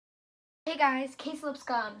Hey guys, Case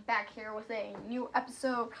Lipscomb back here with a new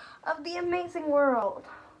episode of The Amazing World.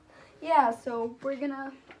 Yeah, so we're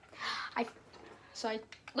gonna. I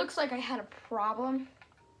looks like I had a problem.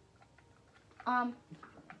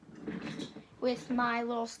 With my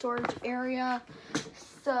little storage area.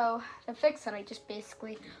 So to fix it, I just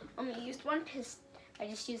basically only used one piston. I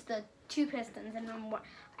just used the two pistons, and then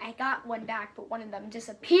I got one back, but one of them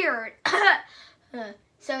disappeared.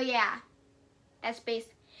 So yeah, that's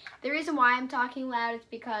basically. The reason why I'm talking loud is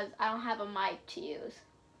because I don't have a mic to use.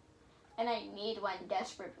 And I need one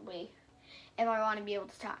desperately if I want to be able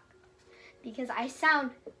to talk. Because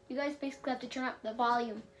you guys basically have to turn up the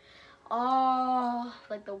volume. Oh,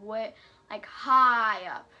 like high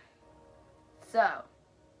up. So,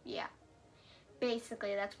 yeah.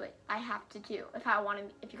 Basically, that's what I have to do if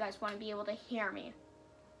you guys want to be able to hear me.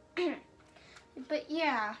 But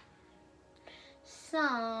yeah. So,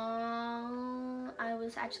 I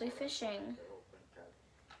was actually fishing,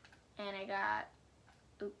 and I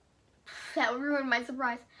got, that ruined my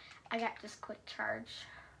surprise. I got this quick charge.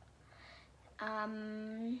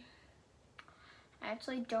 I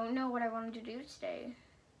actually don't know what I wanted to do today.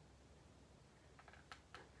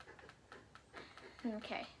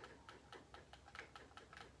 Okay.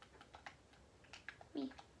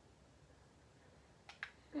 Me.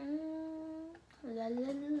 La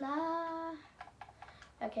la la.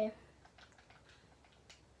 Okay.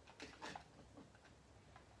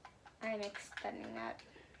 I'm extending that.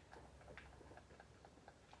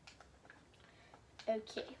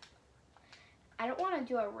 Okay. I don't want to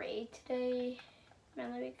do a raid today,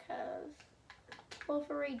 mainly because, well, if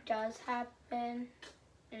a raid does happen,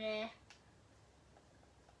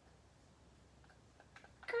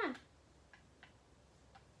 Come on.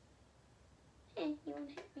 Hey, you won't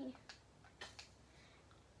hit me.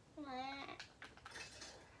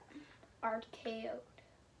 RKO'd.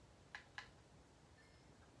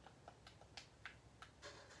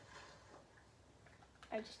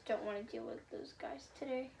 I just don't want to deal with those guys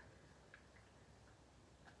today.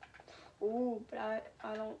 Ooh, but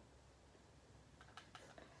I don't.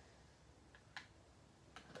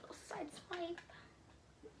 Little side swipe.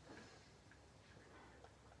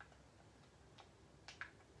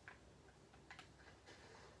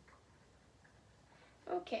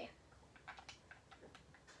 Okay.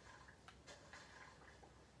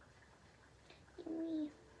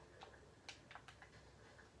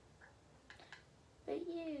 But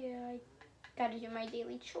yeah, I gotta do my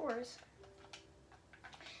daily chores.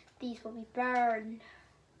 These will be burned.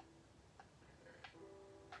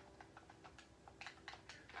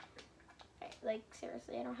 Like,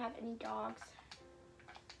 seriously, I don't have any dogs.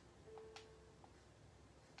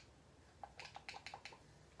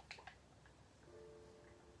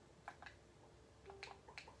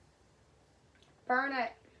 Burn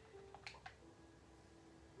it.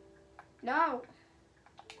 No.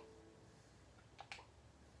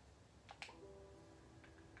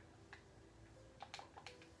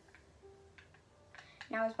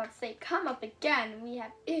 Now I was about to say, come up again. We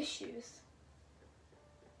have issues.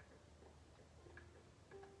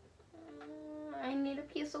 I need a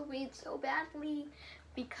piece of weed so badly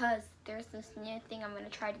because there's this new thing I'm going to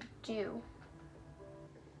try to do.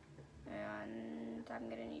 And I'm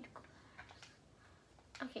going to need glass.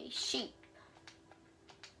 Okay, sheep.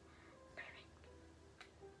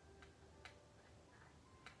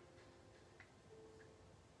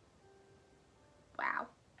 Wow.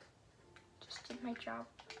 Just did my job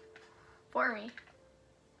for me.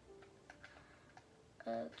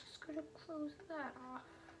 Just going to close that off.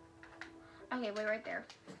 Okay, wait right there.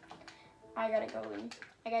 I gotta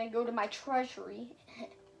go to my treasury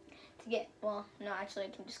to get, well, no, actually I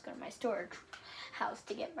can just go to my storage house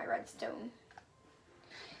to get my redstone.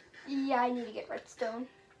 Yeah, I need to get redstone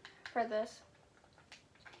for this.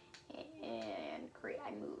 And great,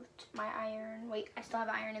 I moved my iron. Wait, I still have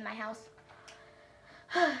iron in my house.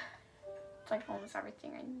 It's like almost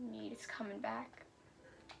everything I need is coming back.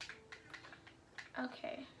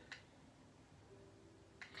 Okay.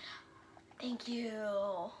 Thank you.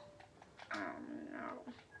 No.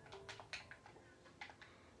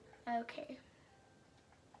 Okay.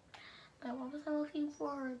 What was I looking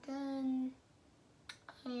for again?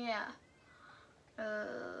 Yeah.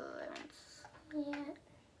 I don't see it.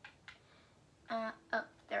 Oh,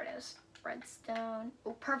 there it is. Redstone.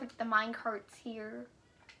 Oh, perfect. The minecart's here.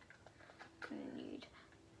 Gonna need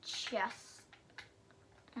chest.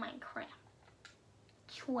 Minecraft.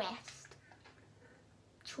 Chest.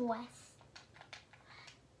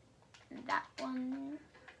 That one.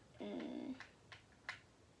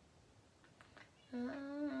 I'm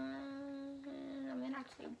gonna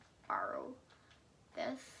actually borrow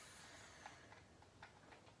this.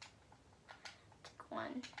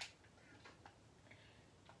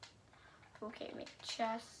 Okay, make a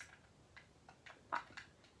chest.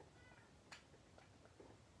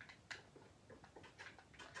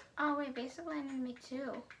 Oh wait, basically I need to make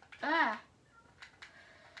 2.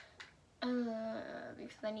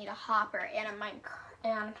 Because I need a hopper and a mine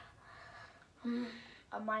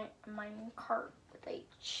cart with a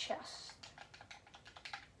chest.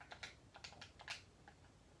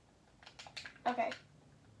 Okay.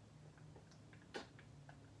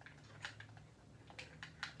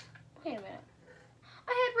 Wait a minute. I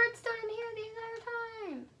had redstone in here the entire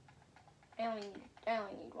time. I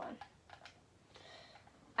only need 1.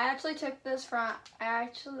 I actually took this from. I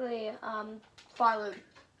actually followed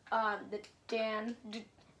the Dan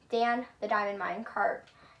the Diamond Mine Cart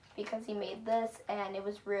because he made this and it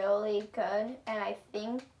was really good. And I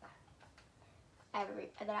think that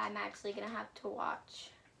I'm actually gonna have to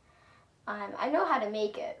watch. I know how to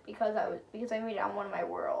make it because I made it on one of my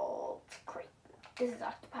worlds. Great. This is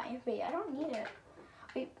occupying me. I don't need it.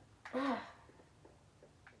 Wait.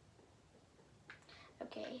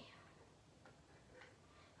 Okay.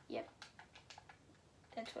 Yep.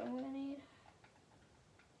 That's what I'm gonna need.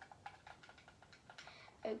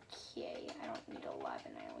 Okay, I don't need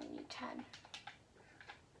 11, I only need 10.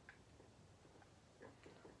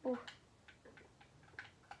 Ooh.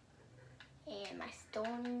 And my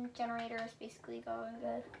stone generator is basically going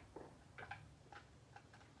good.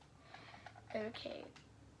 Okay,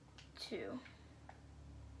 2.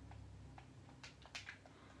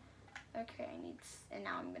 Okay, and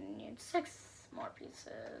now I'm gonna need 6 more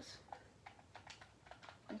pieces.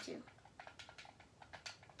 1, 2.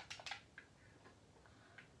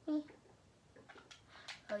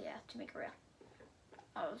 Oh yeah, to make a rail.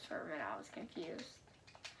 Oh, for a minute I was confused.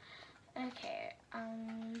 Okay,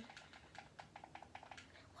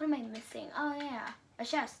 what am I missing? Oh yeah, a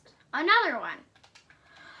chest. Another one.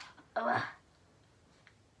 Ugh.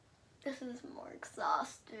 This is more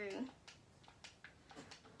exhausting.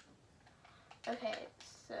 Okay,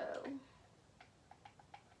 so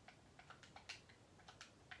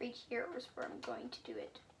right here is where I'm going to do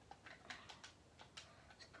it.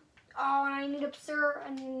 Oh, and I need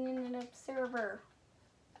an observer.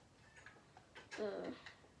 Ugh.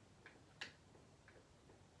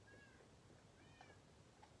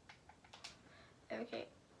 Okay.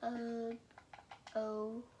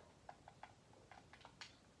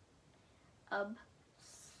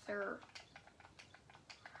 Observer.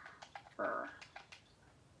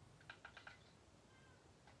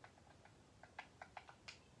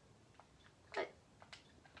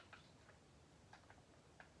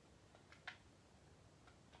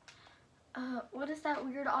 What is that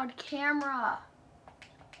weird odd camera?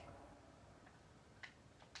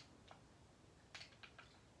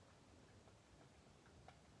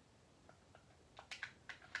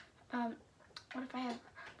 What if I have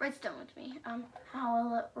redstone with me? How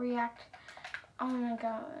will it react? Oh my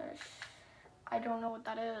gosh. I don't know what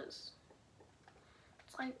that is.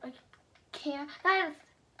 It's like, I can't,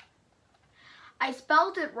 I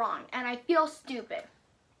spelled it wrong and I feel stupid.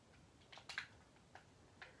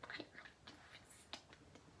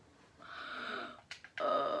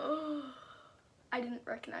 I didn't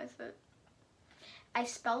recognize it. I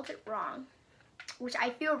spelled it wrong, which I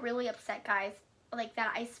feel really upset, guys, like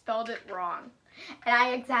that I spelled it wrong. And I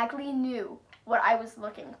exactly knew what I was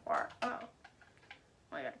looking for. Oh,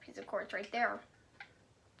 I got a piece of quartz right there.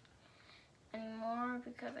 Anymore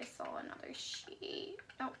because I saw another sheet.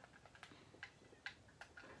 Nope.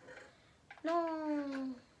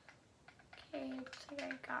 No. Okay, looks like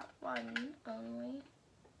I got 1 only.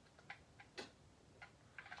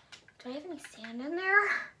 Do I have any sand in there?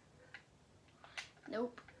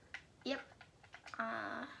 Nope. Yep.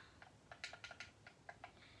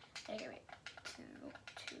 Okay, wait. 2,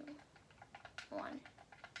 2, 1.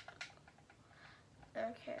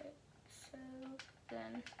 Okay, so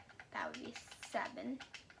then that would be 7.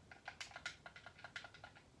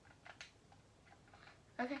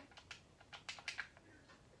 Okay.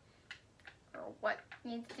 Or what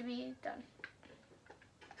needs to be done.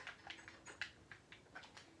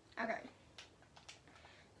 Okay.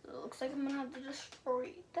 So it looks like I'm gonna have to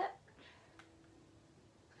destroy that.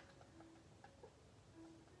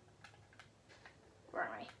 Where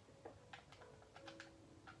am I?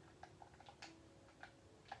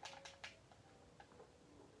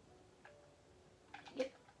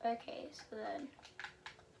 Yep. Okay, so then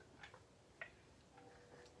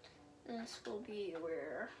this will be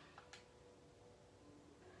where.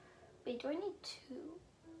 Wait, do I need 2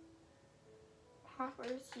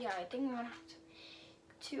 hoppers? Yeah, I think I'm gonna have to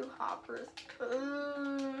 2 hoppers.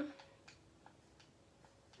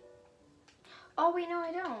 Oh wait, no,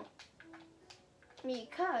 I don't.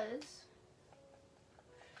 Because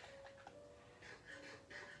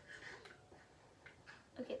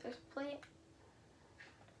Okay, there's a plate.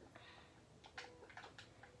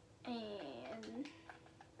 And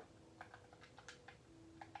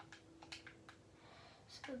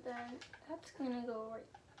so then that's gonna go right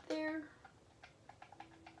there.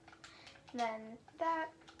 Then that.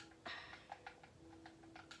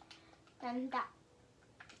 Then that.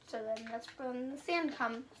 So then that's when the sand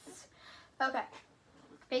comes. Okay.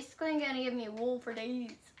 Basically, it's gonna give me wool for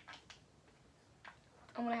days.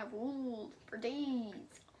 I'm gonna have wool for days.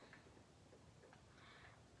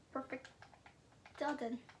 Perfect.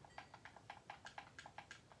 Done.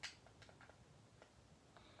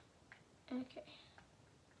 Okay.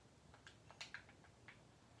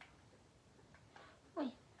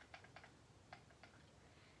 Wait.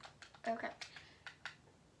 Okay.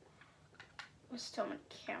 There's so many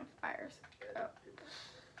campfires. Oh.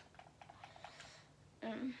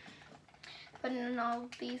 Putting in all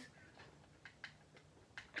of these.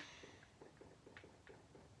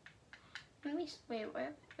 Let me wait.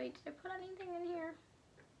 Did I put anything in here?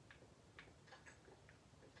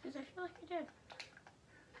 Because I feel like I did.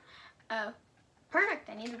 Oh, perfect.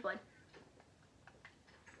 I needed wood.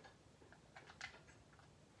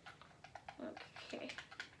 Okay.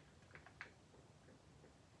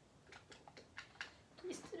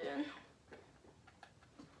 Paste it in.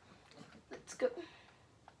 Let's go.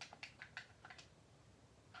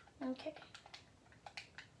 Okay.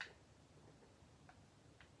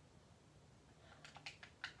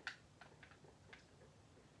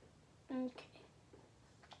 Okay.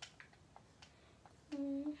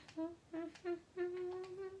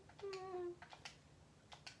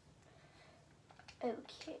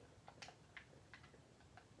 Okay.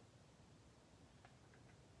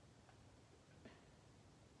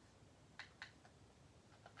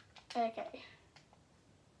 Okay.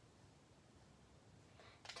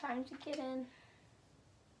 Time to get in.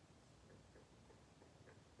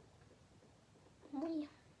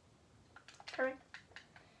 Perfect.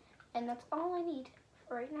 And that's all I need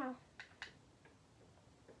for right now.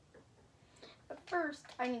 But first,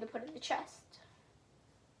 I need to put in the chest.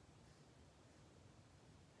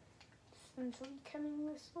 Since I'm coming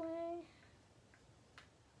this way.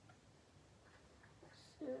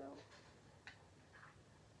 So.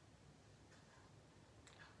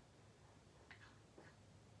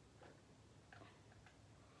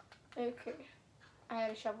 Okay. I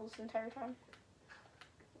had a shovel this entire time.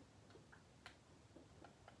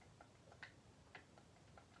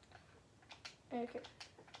 Okay.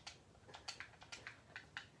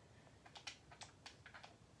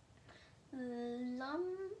 Lum.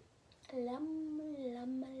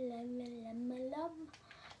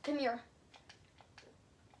 Come here.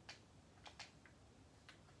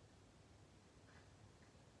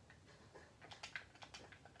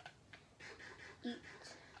 Eat.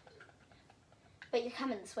 But you're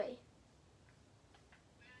coming this way.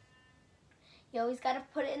 You always gotta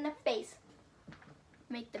put it in the face.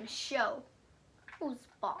 Make them show who's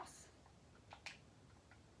boss.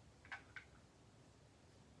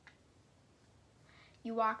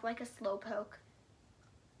 You walk like a slowpoke.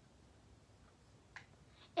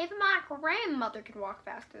 Even my grandmother could walk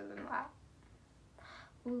faster than that.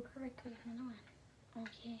 Ooh, perfect. There's another one.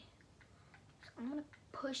 Okay. So I'm gonna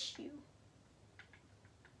push you.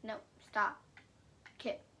 No, stop.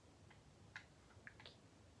 Okay.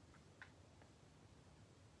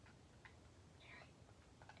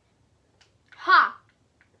 Ha!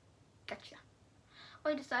 Gotcha.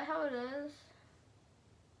 Wait, is that how it is?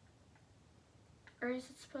 Or is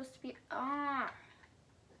it supposed to be, I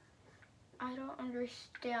don't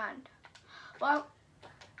understand. Well,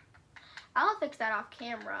 I'll fix that off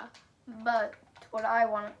camera, but what I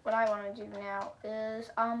want to do now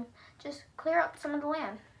is, just clear up some of the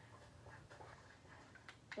land.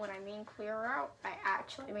 When I mean clear out, I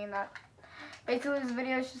actually mean that. Basically, this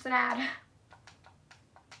video is just an ad.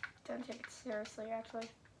 Don't take it seriously,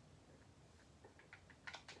 actually.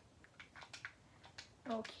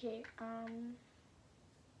 Okay, okay.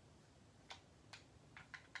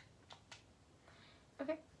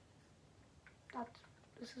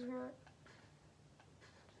 This is where,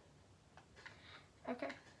 okay.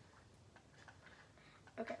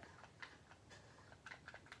 Okay.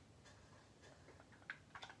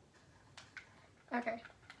 Okay.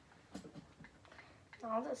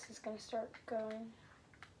 All this is gonna start going.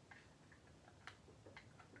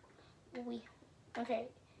 Okay.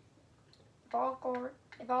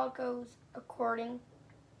 If all goes according,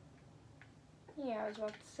 yeah, I was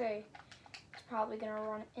about to say, it's probably gonna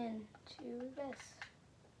run into this.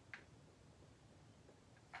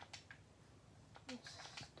 It's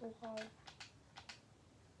still hard.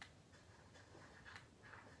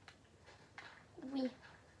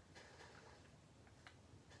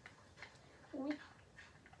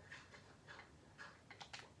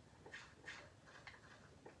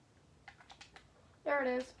 There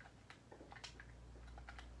it is.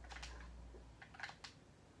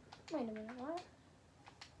 Wait a minute, what?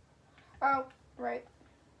 Oh, right.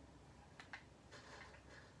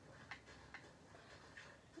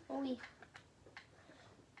 Oui.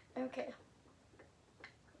 Okay.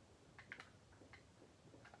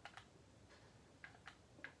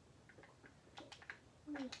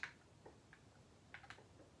 Oui.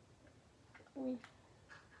 Oui.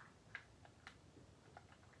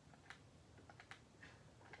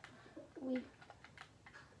 Oui.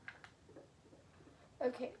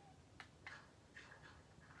 Okay.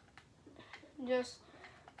 Just,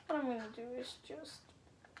 what I'm gonna do is just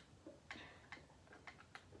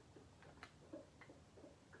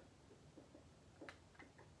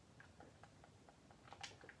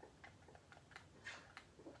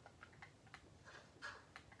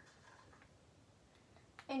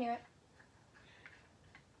anyway.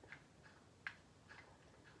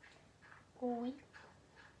 Oui.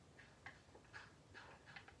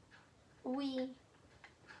 Oui.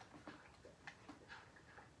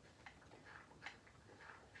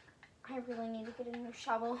 I really need to get a new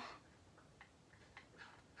shovel.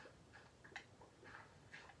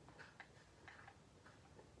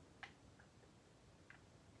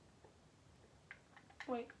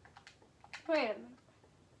 Wait a minute.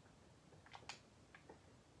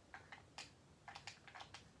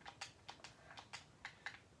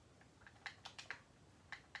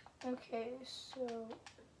 Okay, so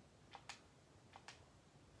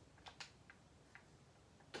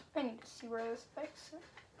I need to see where this affects it.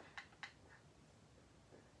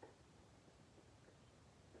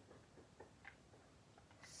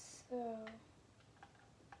 So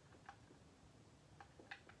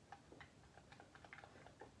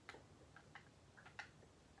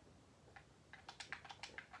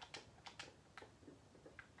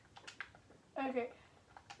okay.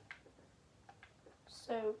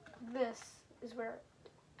 So this is where it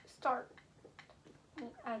starts and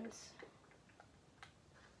ends.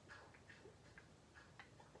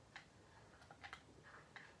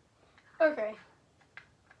 Okay.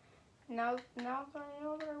 Now that I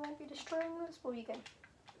know that I won't be destroying this, we'll begin.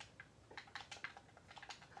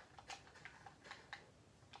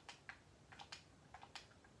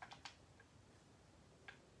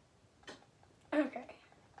 Okay.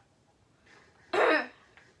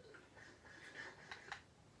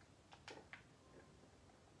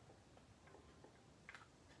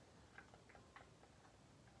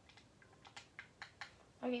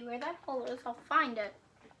 Okay, where that hole is, I'll find it.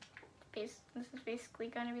 This is basically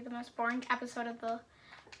going to be the most boring episode of the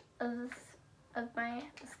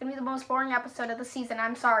It's gonna be the most boring episode of the season.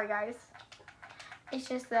 I'm sorry, guys. It's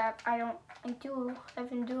just that I've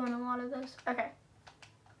been doing a lot of this. Okay.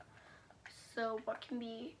 So what can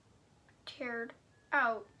be teared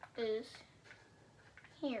out is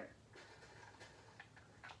here.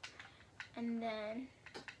 And then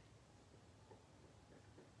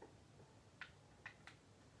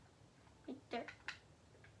right there.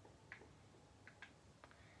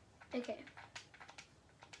 Okay.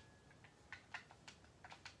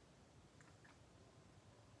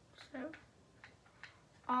 So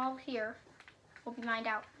all here will be mined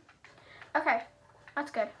out. Okay, that's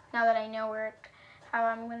good. Now that I know how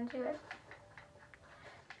I'm gonna do it,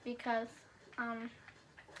 because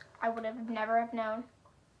I would have never have known.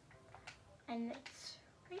 And it's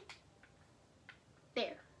right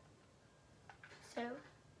there. So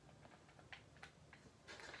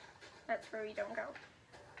that's where we don't go.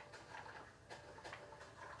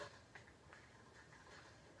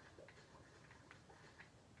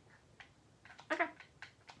 Okay.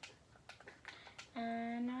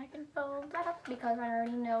 And now I can fill that up because I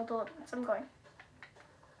already know the limits I'm going.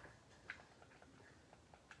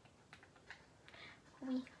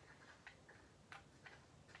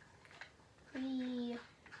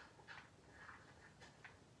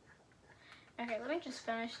 Okay, let me just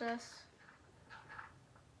finish this.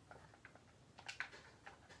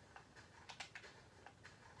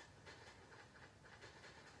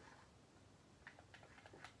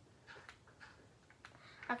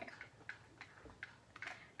 Okay.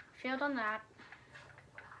 Failed on that.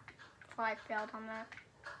 Well, I failed on that.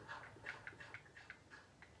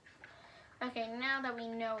 Okay, now that we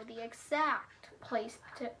know the exact place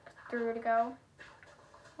through to go,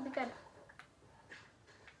 we'll be good.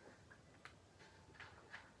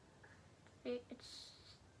 It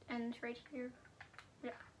ends right here. Yeah.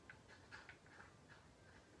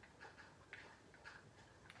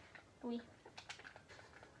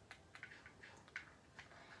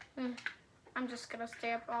 I'm just gonna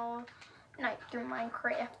stay up all night through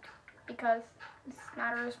Minecraft because this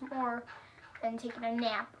matters more than taking a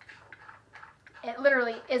nap. It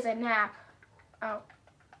literally is a nap. Oh.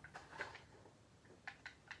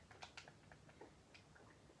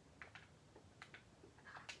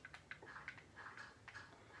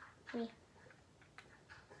 Oui.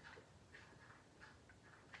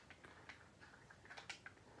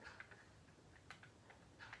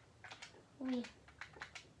 Oui.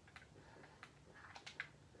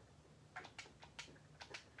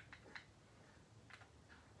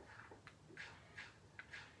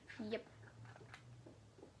 Yep.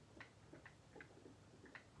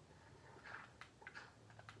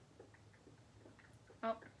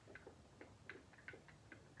 Oh.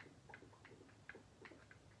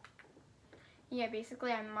 Yeah,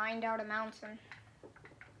 basically I mined out a mountain.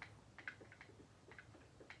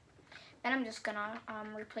 Then I'm just gonna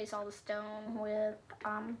replace all the stone with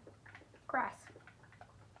grass.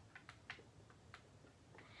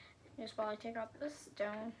 Just while I take out the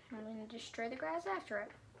stone, I'm gonna destroy the grass after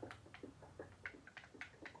it.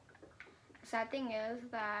 The sad thing is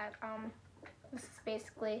that this is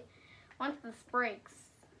basically, once this breaks,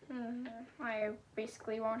 I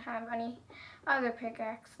basically won't have any other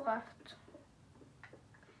pickaxe left.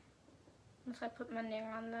 Once I put mending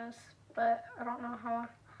on this, but I don't know how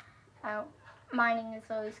mining is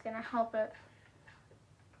always gonna help it.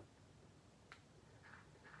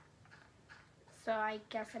 So I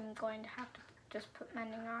guess I'm going to have to just put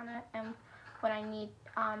mending on it, and when I need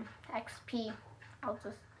XP, I'll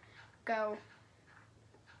just go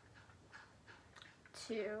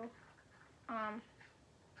to I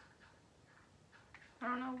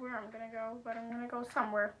don't know where I'm gonna go, but I'm gonna go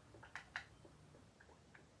somewhere.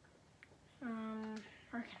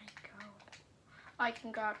 Where can I go? I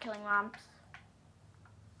can go out killing mobs.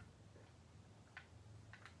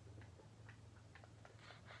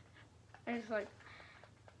 I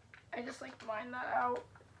just like to mine that out.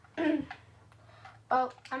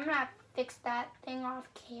 Oh, I'm gonna fix that thing off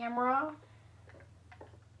camera.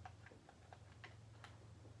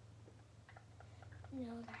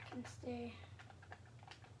 No, that can stay.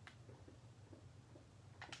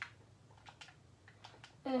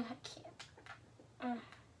 I can't.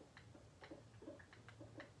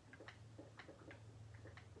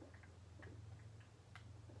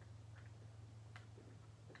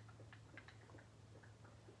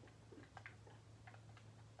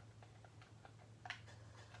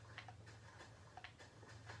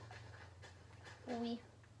 Oui.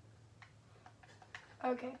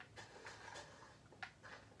 Okay.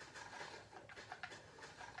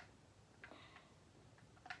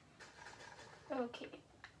 Okay.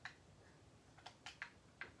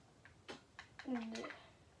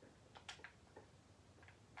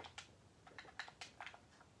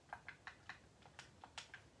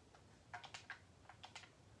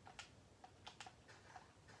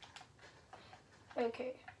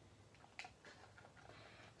 Okay.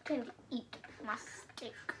 Time to eat my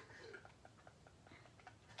steak.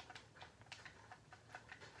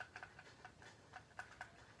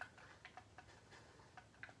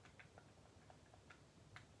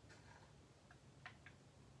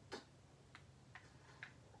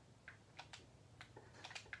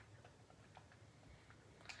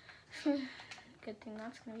 Good thing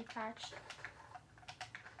that's gonna be patched.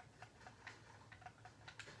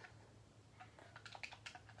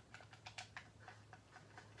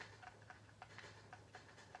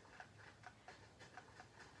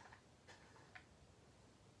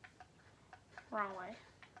 Wrong way.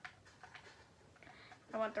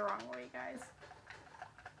 I went the wrong way, guys.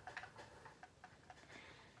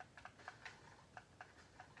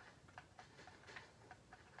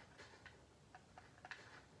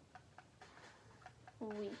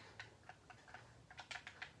 Oui.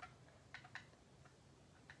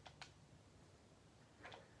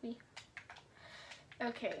 Oui.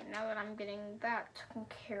 Okay, now that I'm getting that taken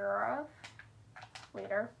care of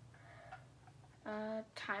later,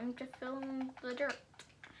 time to fill in the dirt.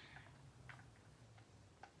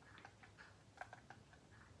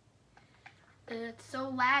 It's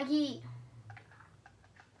so laggy.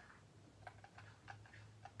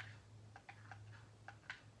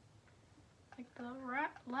 Like the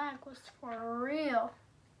lag was for real.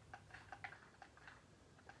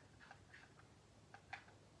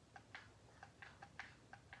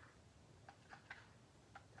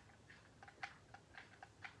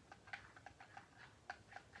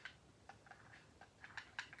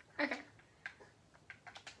 Okay.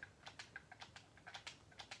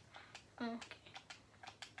 Okay.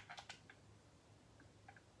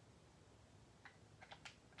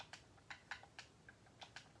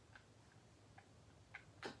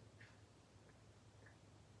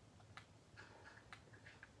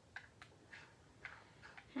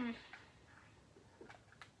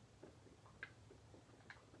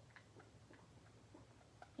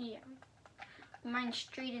 Yeah. Mine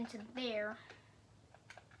straight into there.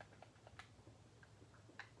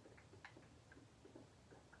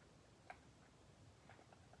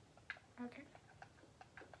 Okay.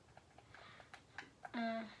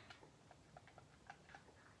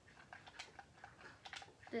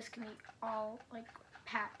 This can be all like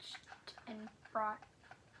patched and brought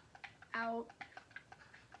out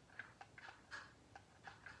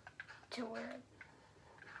to where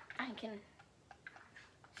I can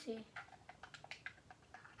see.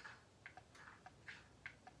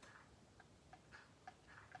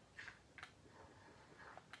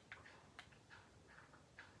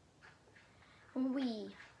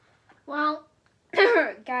 Well,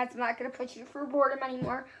 guys, I'm not going to put you through boredom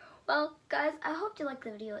anymore. Well, guys, I hope you liked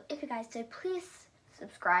the video. If you guys did, please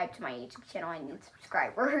subscribe to my YouTube channel. I need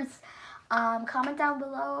subscribers. Comment down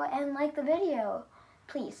below and like the video.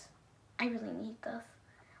 Please. I really need this.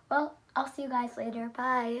 Well, I'll see you guys later.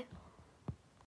 Bye.